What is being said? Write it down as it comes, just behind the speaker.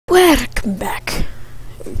Welcome back.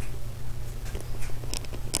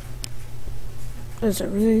 There's a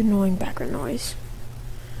really annoying background noise.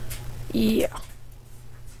 Yeah.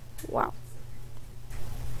 Wow.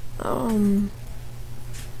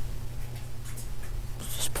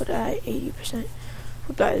 Just put it at 80%.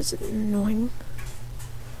 Hope that is annoying.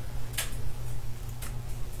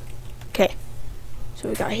 Okay. So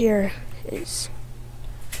we got here is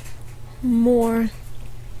more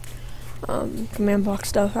command block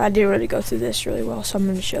stuff. I did really go through this really well, so I'm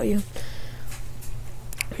going to show you.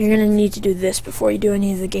 You're going to need to do this before you do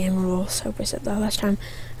any of the game rules. I hope I said that last time.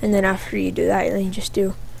 And then after you do that, then you just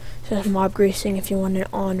do mob greasing if you want it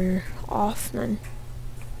on or off. Then,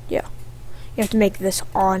 yeah. You have to make this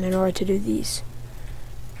on in order to do these.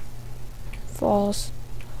 False.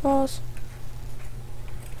 False.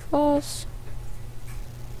 False.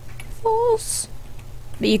 False.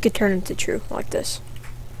 But you could turn it to true, like this.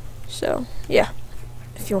 So, yeah.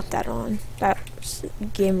 If you want that on, that's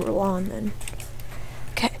game rule on, then.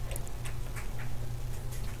 Okay.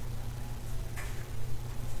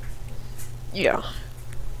 Yeah.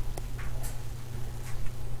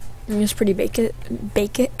 And it's pretty basic.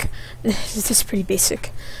 This is pretty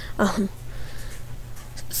basic.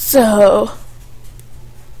 So.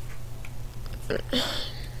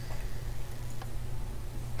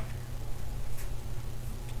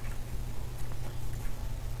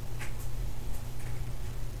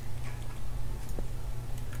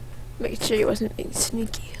 Make sure he wasn't being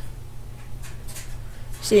sneaky.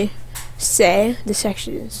 See? Say, the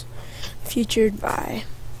section is featured by...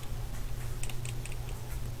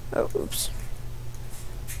 Oh, oops.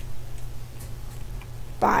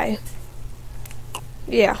 By...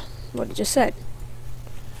 Yeah, what it just said.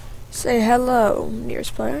 Say hello,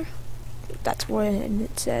 nearest player. That's what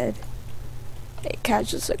it said. A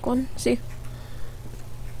casualistic one, see?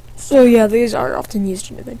 So yeah, these are often used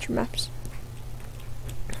in adventure maps.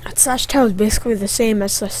 /tell is basically the same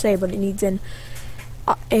as /say, but it needs an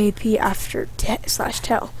AP after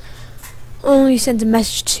 /tell. Only sends a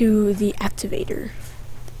message to the activator.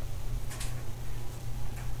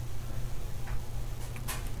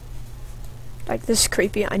 Like, this is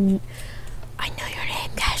creepy. I know your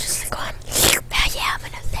name, guys. Just like, yeah, I'm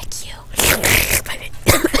gonna lick you.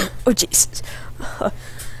 Oh, Jesus.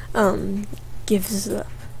 Gives the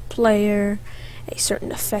player a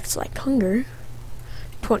certain effect like hunger.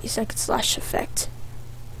 20 seconds /effect.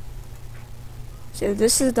 So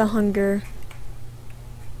this is the hunger.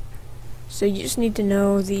 So you just need to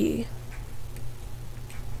know the...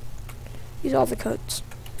 Use all the codes.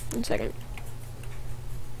 1 second.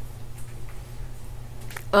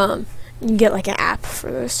 You can get like an app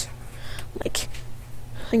for this. Like,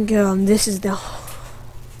 I think this is the...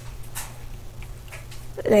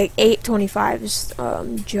 Like 825's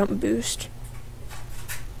jump boost.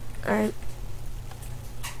 Alright.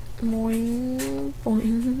 Boing,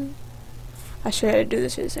 boing. I should have to do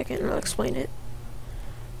this in a second and I'll explain it.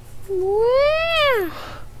 Wow.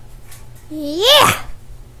 Yeah.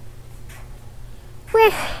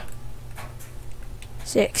 Wow.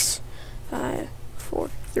 6, 5, 4,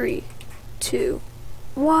 3, 2,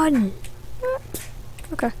 1.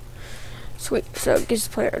 Okay. Sweet. So it gives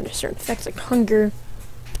the player a certain effects like hunger.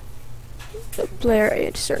 The player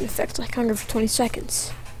a certain effects like hunger for 20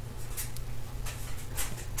 seconds.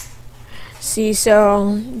 See,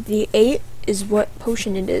 so the 8 is what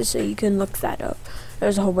potion it is, so you can look that up.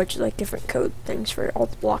 There's a whole bunch of like different code things for all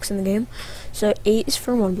the blocks in the game. So 8 is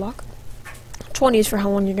for 1 block, 20 is for how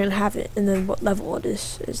long you're gonna have it, and then what level it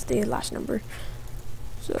is the last number.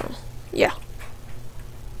 So yeah.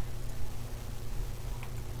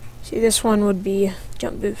 See, this one would be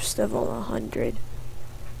jump boost level 100.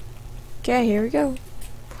 Okay, here we go.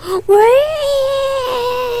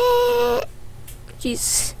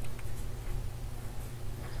 Jeez.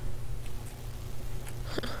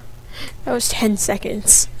 That was 10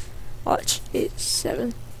 seconds. Watch. 8,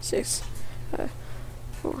 7, 6, 5,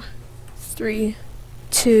 4, 3,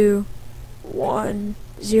 2, 1,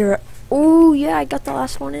 0. Oh yeah, I got the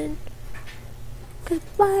last one in.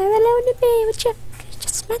 Goodbye, alone to be with you.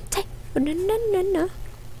 Just my time. No.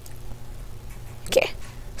 Okay.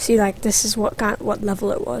 See, like, this is what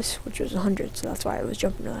level it was, which was 100. So that's why I was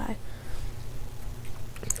jumping really high.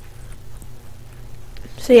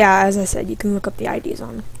 So yeah, as I said, you can look up the IDs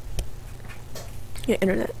on your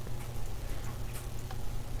internet.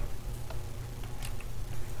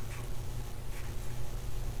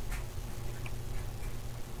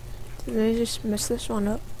 Did I just mess this one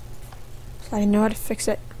up? So I know how to fix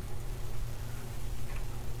it.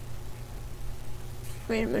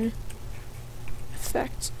 Wait a minute.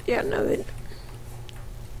 Effects. Yeah, no,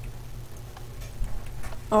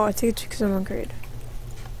 Oh, I think it's because I'm on grade.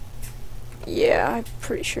 Yeah, I'm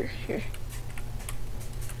pretty sure. Here.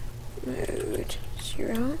 Mode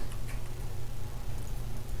 0.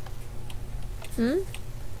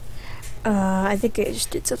 I think I just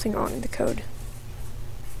did something wrong in the code.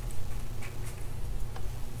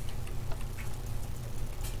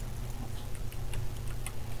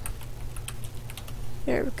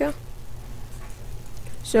 There we go.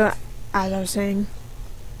 So, as I was saying,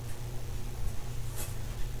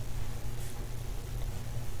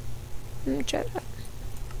 let me try that.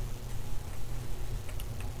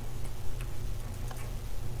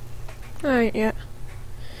 Alright, yeah.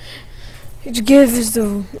 To give is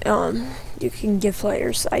the, you can give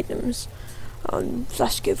players items,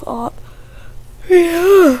 slash give up.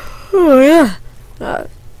 Yeah, oh yeah.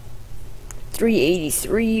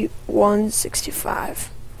 383, 165.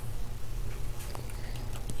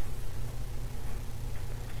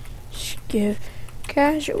 Give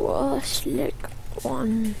casual slick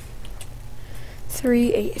 1,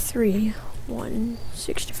 383,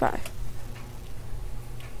 165.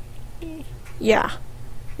 Yeah.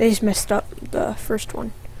 They just messed up the first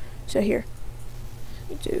one. So here,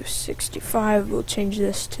 do 65. We'll change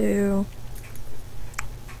this to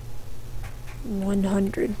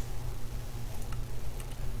 100.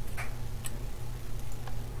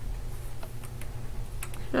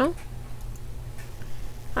 No?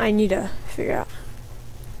 I need to figure out.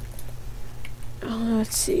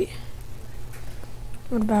 Let's see.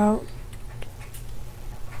 What about...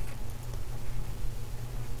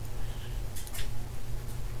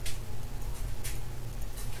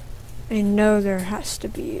 I know there has to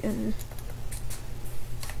be an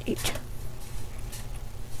 8.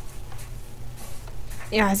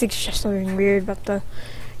 Yeah, I think it's just something weird about the...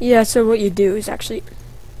 Yeah, so what you do is actually...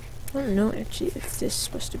 I don't know actually if this is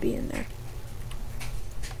supposed to be in there.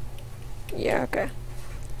 Yeah, okay.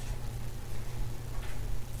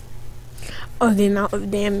 Oh, the amount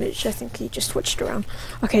of damage, I think he just switched around.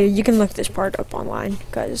 Okay, you can look this part up online,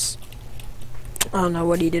 because I don't know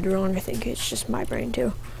what he did wrong. I think it's just my brain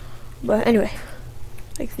too. But anyway,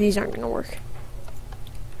 like these aren't gonna work.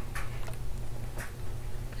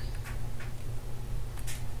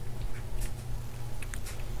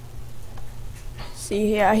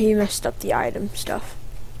 See, yeah, he messed up the item stuff.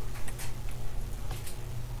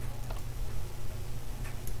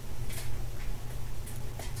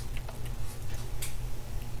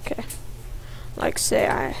 Okay, like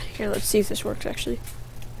say here, let's see if this works actually.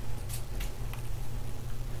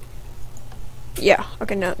 Yeah,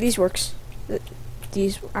 okay, no, these works.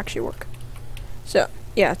 These actually work. So,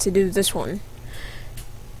 yeah, to do this one,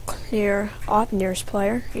 clear op nearest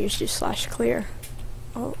player, you just do slash clear.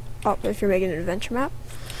 Oh, if you're making an adventure map.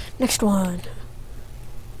 Next one.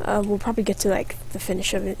 We'll probably get to, like, the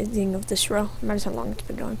finish of ending of this row. No matter how long it's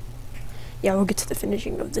been going. Yeah, we'll get to the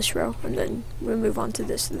finishing of this row, and then we'll move on to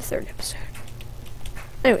this, the 3rd episode.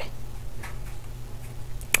 Anyway.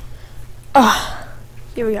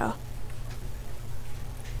 Here we go.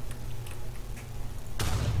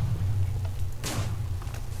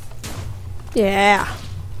 Yeah.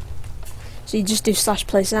 So you just do slash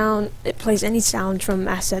play sound. It plays any sound from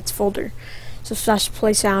assets folder. So slash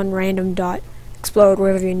play sound random dot explode,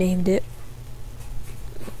 whatever you named it.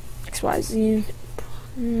 XYZ.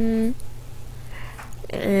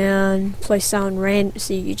 And play sound random.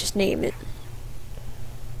 So you just name it.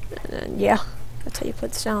 And then yeah, that's how you play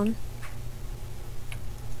the sound.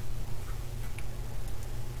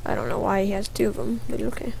 I don't know why he has 2 of them, but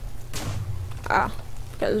okay.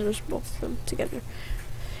 Because there's both of them together.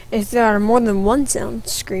 If there are more than one sound,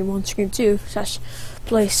 scream 1, scream 2, slash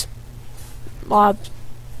place mob,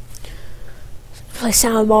 play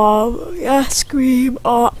sound mob, yeah, scream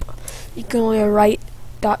up. You can only write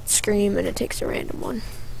dot scream and it takes a random one.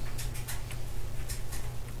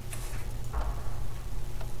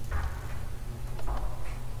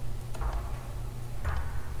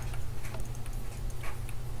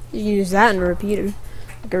 You can use that in a repeater.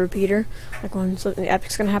 Like a repeater. Like when something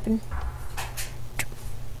epic's gonna happen.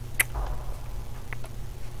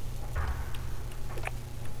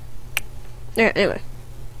 Yeah, anyway.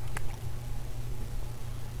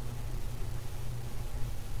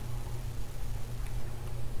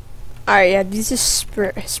 Alright, yeah, these just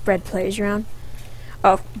spread plays around.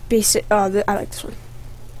 Oh, basic, I like this one.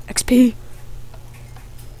 XP.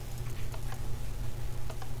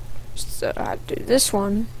 So I do this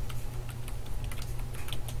one.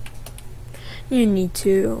 You need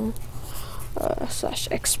to slash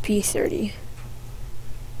XP 30.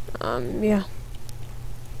 Yeah.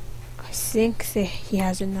 I think he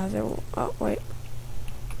has another one. Oh, wait.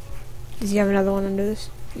 Does he have another one under this?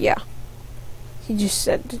 Yeah. He just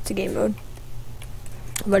set it to game mode.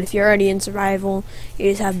 But if you're already in survival,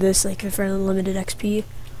 you just have this like for unlimited XP.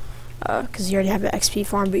 Because you already have the XP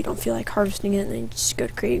farm, but you don't feel like harvesting it, and then you just go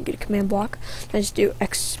to create and get a command block. Then just do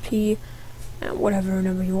XP and whatever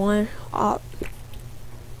number you want up,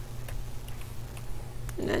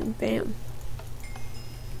 and then bam.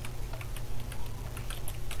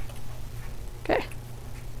 Okay.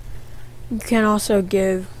 You can also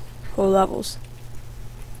give whole levels.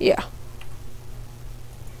 Yeah.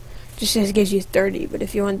 Just says it gives you 30, but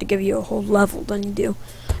if you wanted to give you a whole level, then you do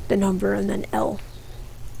the number and then L.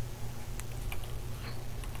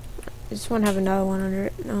 I just want to have another one under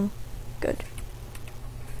it. No. Good.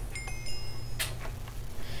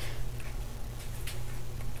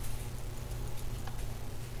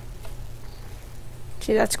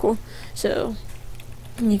 See, that's cool. So,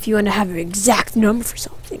 if you want to have an exact number for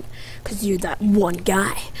something, because you're that one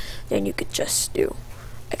guy, then you could just do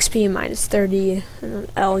XP minus 30, and then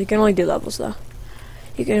L. You can only do levels, though.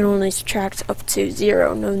 You can only subtract up to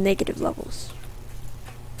 0, no negative levels.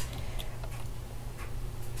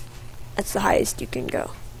 That's the highest you can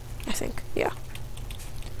go, I think. Yeah.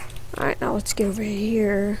 Alright, now let's get over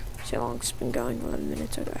here. See how long it's been going? 11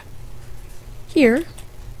 minutes. Okay. Here,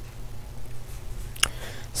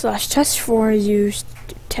 /test4 is used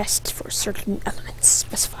to test for certain elements.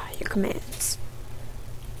 Specify your commands.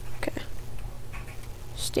 Okay.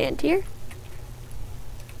 Stand here.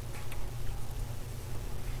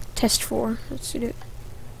 Test4. Let's do it.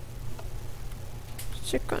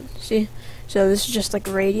 Check on. See? So this is just like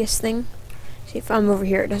a radius thing. See, if I'm over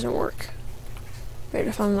here, it doesn't work. But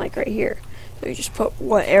if I'm like right here, so you just put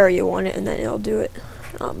what area you want it, and then it'll do it.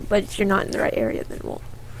 But if you're not in the right area, then it won't.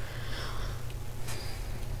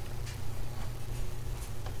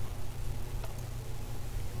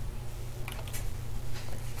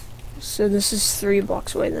 So this is 3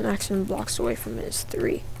 blocks away. The maximum blocks away from it is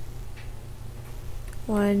 3.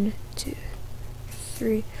 1, 2,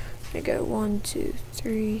 3. I go 1, 2,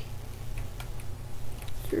 3.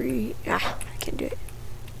 3. Ah, I can't do it.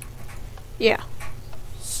 Yeah.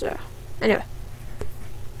 So, anyway.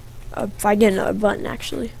 If I get another button,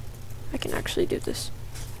 actually, I can actually do this.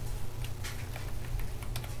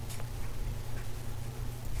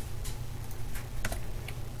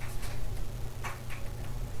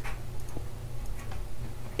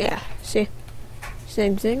 Yeah, see?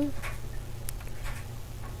 Same thing.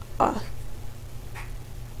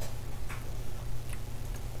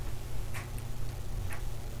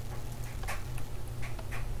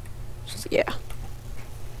 Yeah.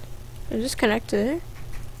 I just connect to there.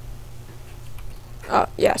 Oh,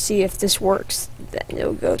 yeah, see, if this works, then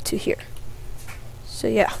it'll go to here. So,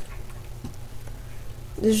 yeah.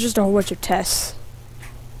 There's just a whole bunch of tests.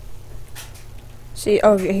 See,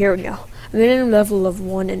 oh, here we go. Minimum level of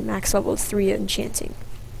 1 and max level of 3 enchanting.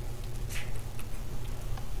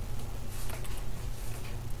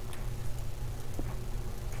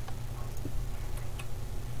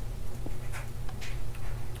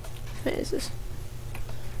 What is this?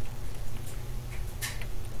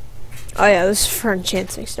 Oh yeah, this is for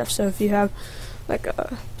enchanting stuff. So if you have like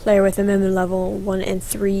a player with a minimum level 1 and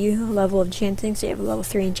 3 level of enchanting, so you have a level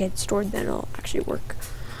 3 enchant stored, then it'll actually work.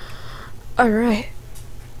 Alright.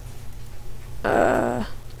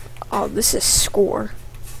 Oh, this is score.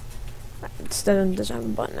 It doesn't have a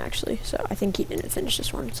button actually, so I think he didn't finish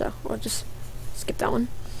this one, so we'll just skip that one.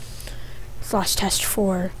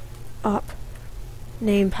 /test4 up.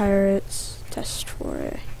 Name pirates.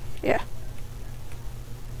 Test4. Yeah.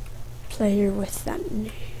 Player with that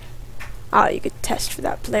name. Ah, you could test for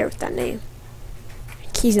that player with that name.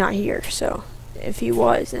 He's not here, so if he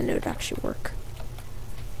was, then it would actually work.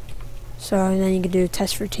 So and then you can do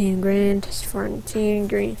test for team green, test for team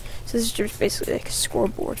green. So this is just basically like a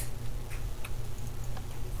scoreboard.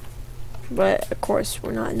 But of course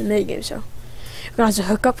we're not in the mid game, so we can also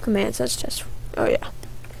hook up commands. Let's test. Oh yeah.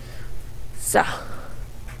 So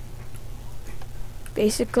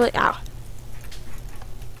basically,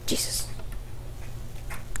 Jesus.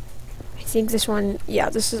 I think this one, yeah,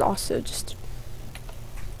 this is also just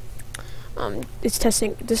it's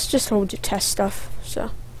testing. This is just a whole bunch of test stuff.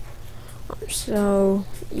 So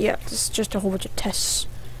yeah, this is just a whole bunch of tests.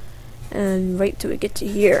 And wait till we get to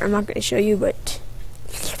here. I'm not going to show you, but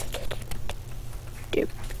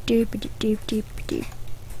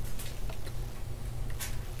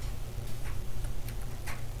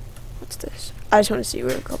what's this? I just want to see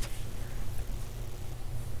where it goes.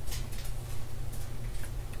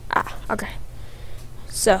 Okay.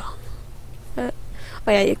 So, oh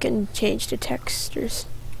yeah, you can change the textures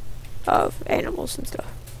of animals and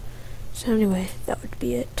stuff. So anyway, that would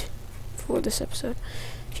be it for this episode.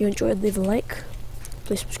 If you enjoyed, leave a like.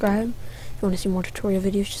 please subscribe. If you want to see more tutorial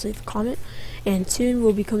videos, just leave a comment. And soon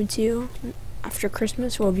we'll be coming to you after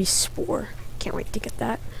Christmas. Will be Spore. Can't wait to get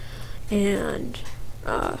that. And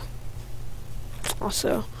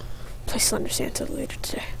also play Slender Santa later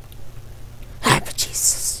today. But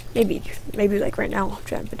Jesus, maybe like right now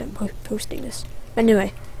after I'm done posting this.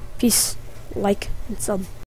 Anyway, peace, like, and sub.